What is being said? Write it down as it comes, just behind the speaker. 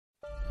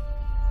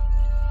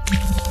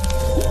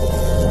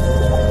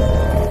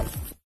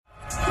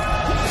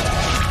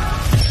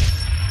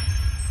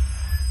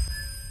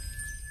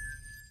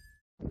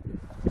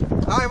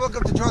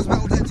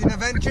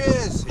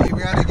adventurers, here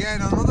we are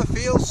again on another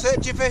field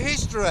searching for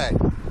history.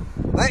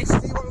 Let's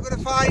see what we're going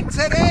to find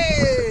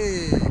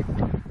today.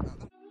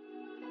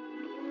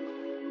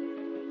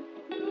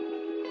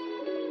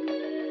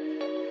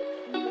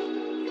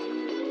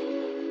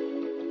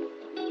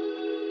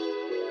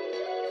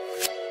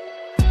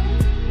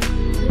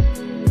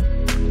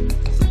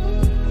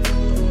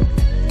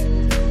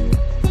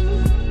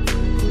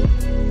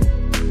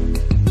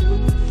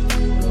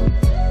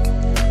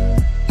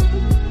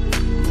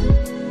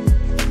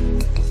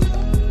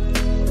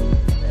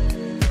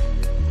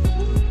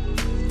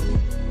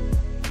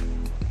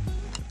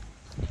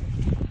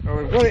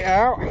 Got it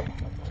out.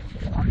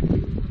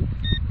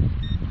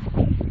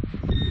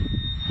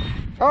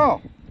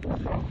 Oh,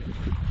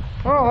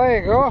 there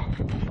you go.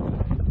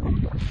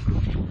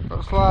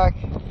 Looks like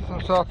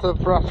some sort of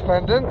brass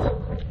pendant.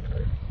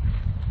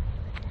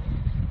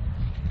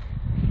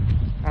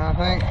 I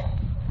think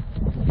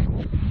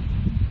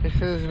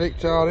this is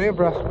Victoria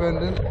brass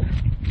pendant.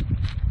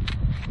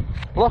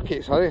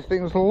 Locket, sorry, this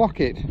thing was a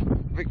locket.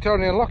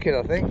 Victorian locket,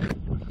 I think.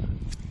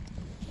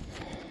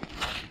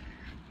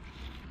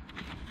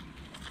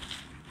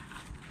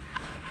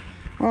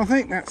 Well, I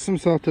think that's some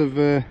sort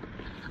of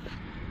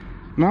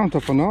mount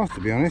off a horse,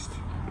 to be honest.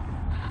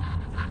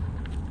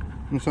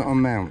 Some sort of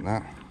mount,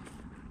 that.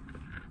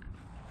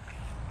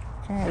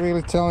 Can't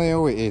really tell you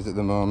who it is at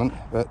the moment,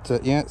 but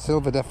yeah,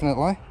 silver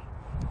definitely.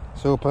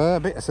 Super, a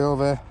bit of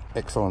silver,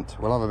 excellent.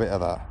 We'll have a bit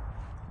of that.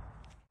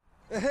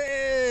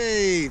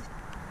 Hey!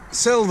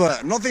 Silver,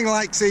 nothing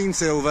like seeing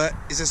silver.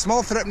 It's a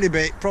small threepenny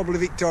bit, probably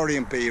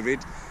Victorian period.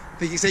 I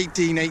think it's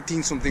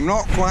 1818 something,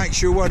 not quite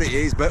sure what it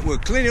is, but we'll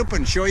clean it up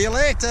and show you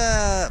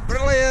later.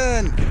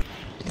 Brilliant!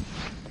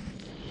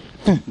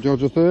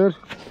 George III,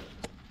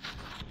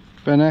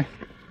 penny.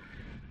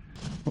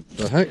 What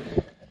the heck?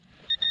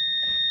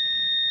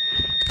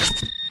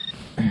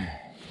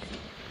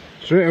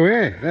 Straight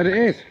away, there it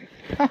is.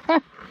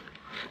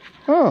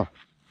 Oh,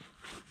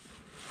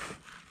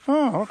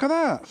 look at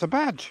that, it's a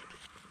badge.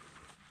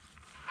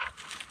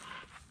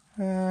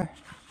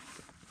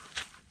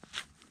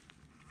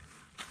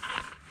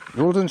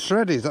 Golden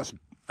Shreddies, that's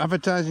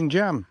advertising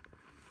jam.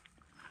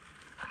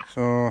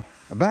 So,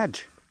 a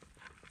badge.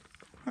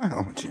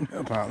 Oh, what do you know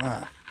about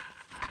that?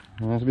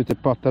 There's a bit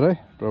of pottery,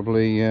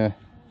 probably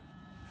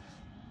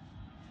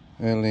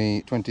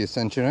early 20th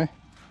century.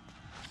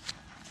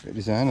 Great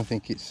design, I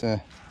think it's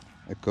a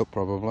cup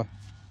probably.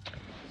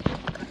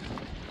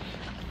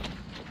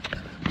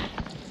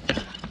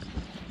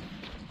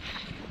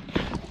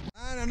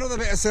 And another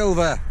bit of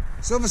silver.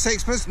 Silver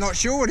sixpence, not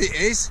sure what it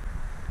is.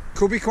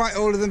 Could be quite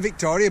older than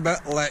Victoria,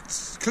 but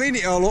let's clean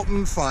it all up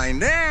and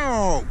find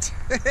out.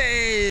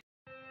 Hey!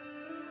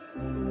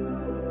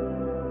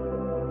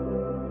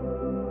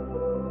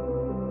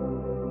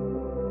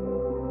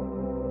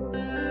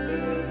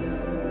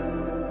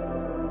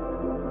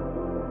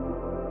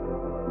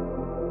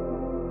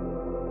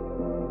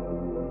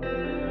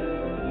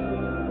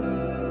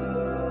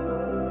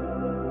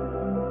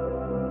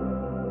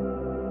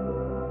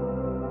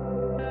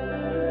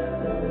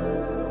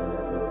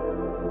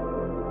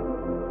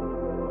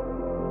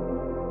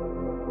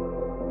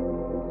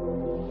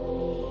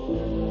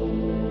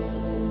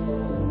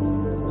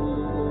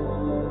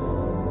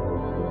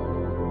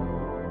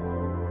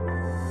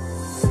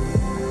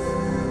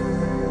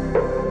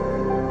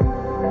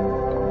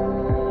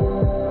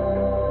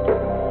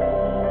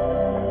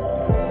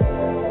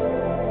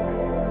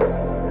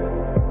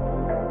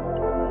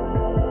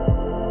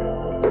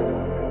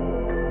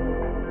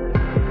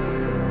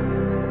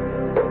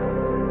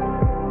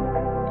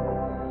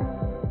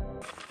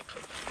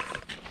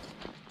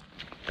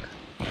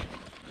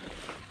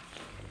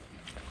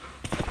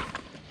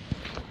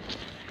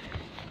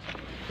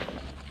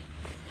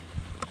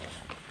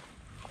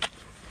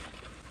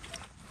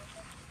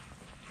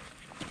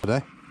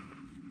 Today.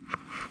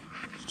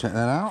 Let's check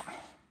that out.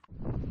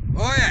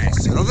 Oh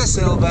yes, another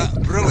silver,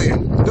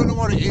 brilliant. Don't know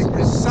what it is,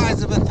 but it's the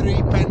size of a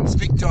 3p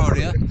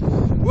Victoria.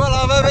 We'll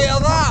have a bit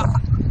of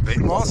that. Bit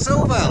more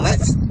silver.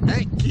 Let's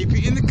keep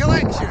it in the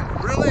collection.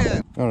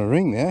 Brilliant. Got a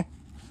ring there.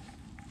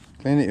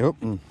 Clean it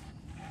up and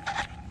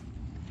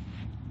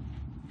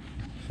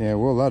see how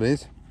well that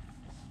is.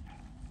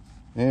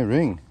 Yeah,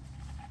 ring.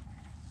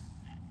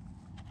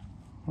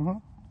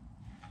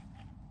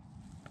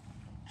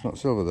 It's not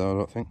silver though, I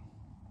don't think.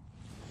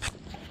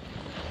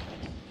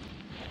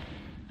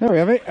 There we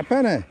have it, a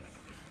penny.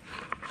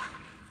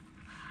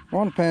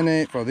 1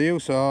 penny for the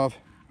use of,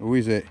 who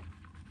is it?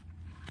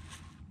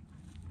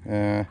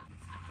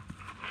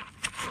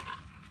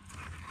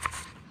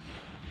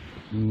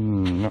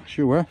 Not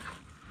sure.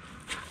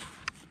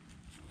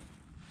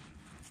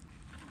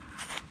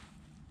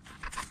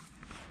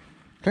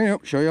 Clean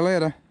up, show you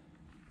later.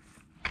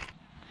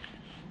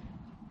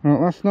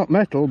 Well, that's not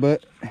metal,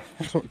 but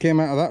that's what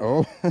came out of that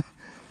hole.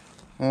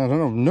 I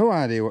don't have no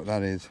idea what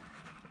that is.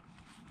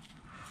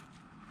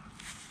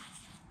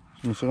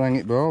 Some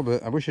ceramic ball,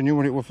 but I wish I knew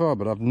what it was for,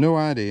 but I've no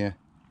idea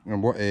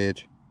on what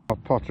age.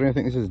 Pottery, I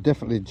think this is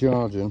definitely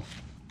Georgian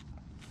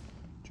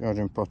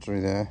pottery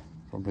there.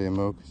 Probably a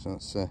mug, so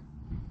that's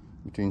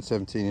between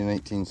 17th and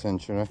 18th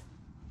century.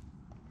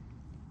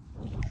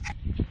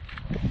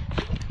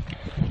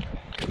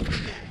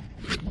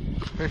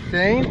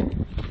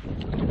 $15.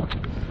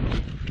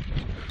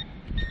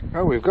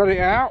 Oh, we've got it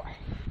out.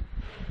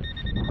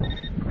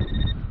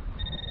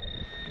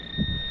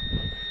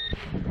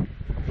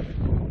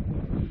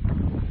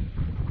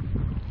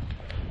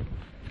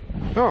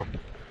 Oh.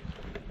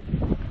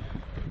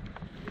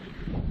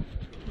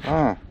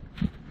 Ah.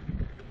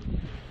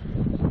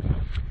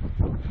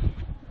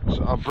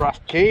 Sort of brass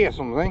key or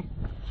something.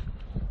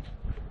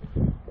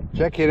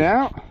 Check it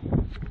out.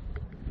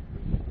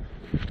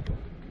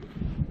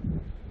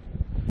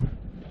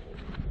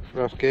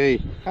 Brass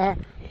key. Ah.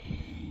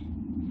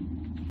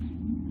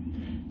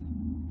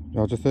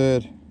 George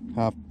III,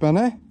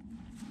 halfpenny.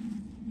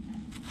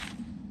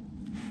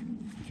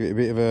 Give it a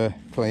bit of a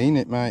clean,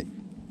 it might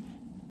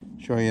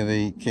show you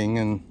the king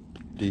and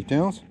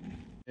details.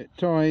 A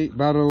toy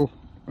barrel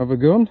of a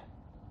gun,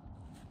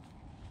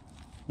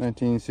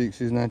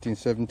 1960s,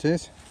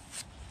 1970s.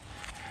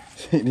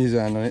 See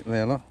design on it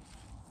there, look.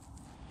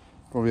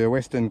 Probably a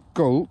Western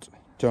Colt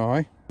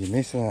toy. You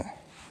miss that.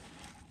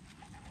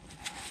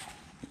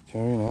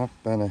 Victorian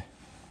halfpenny.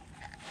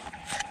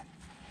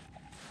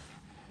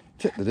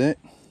 Check the date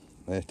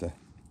later.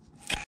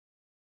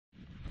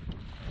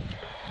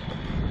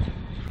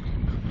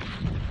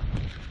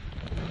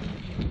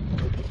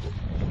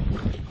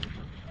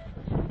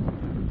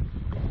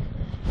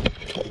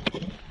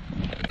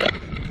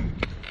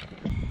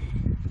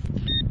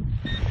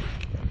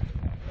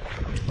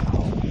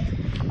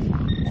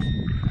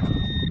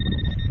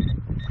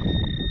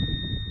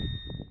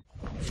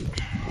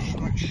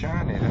 Looks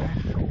shiny there.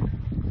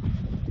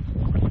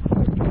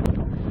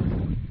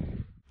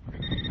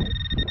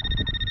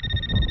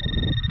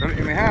 Got it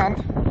in my hand.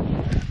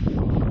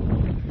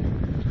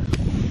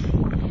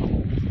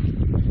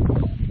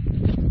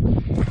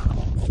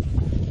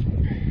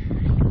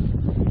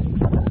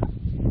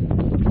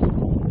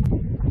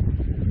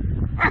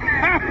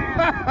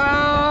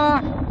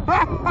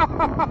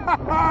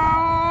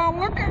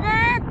 Look at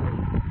that!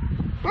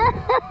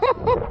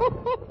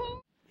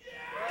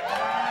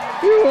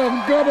 You have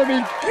got to be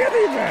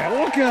kidding me!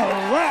 Look at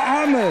that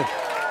hammer!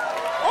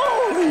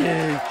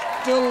 Holy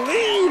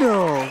Toledo!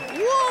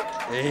 What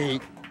a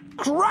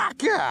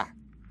cracker!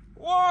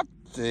 What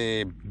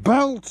a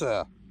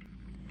belter!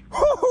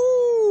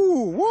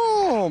 Woohoo!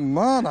 Whoa,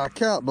 man, I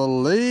can't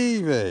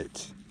believe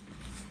it!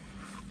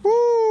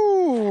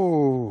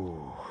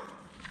 Woo!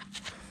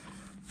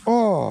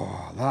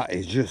 Oh, that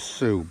is just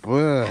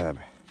superb!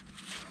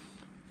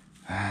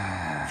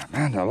 Ah,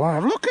 man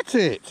alive, look at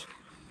it!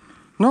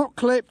 Not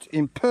clipped,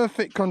 in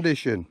perfect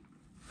condition.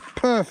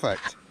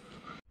 Perfect.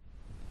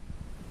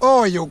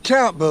 Oh, you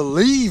can't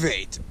believe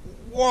it!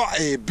 What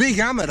a big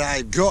hammer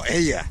I've got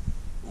here.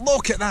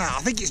 Look at that,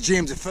 I think it's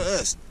James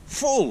I.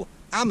 Full,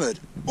 hammered,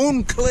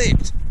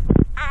 unclipped.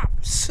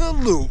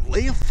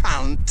 Absolutely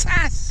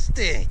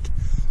fantastic.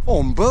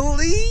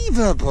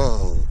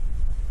 Unbelievable.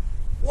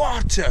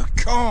 What a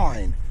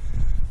coin.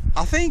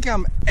 I think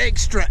I'm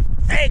extra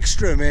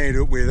made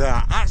up with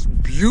that. That's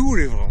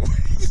beautiful.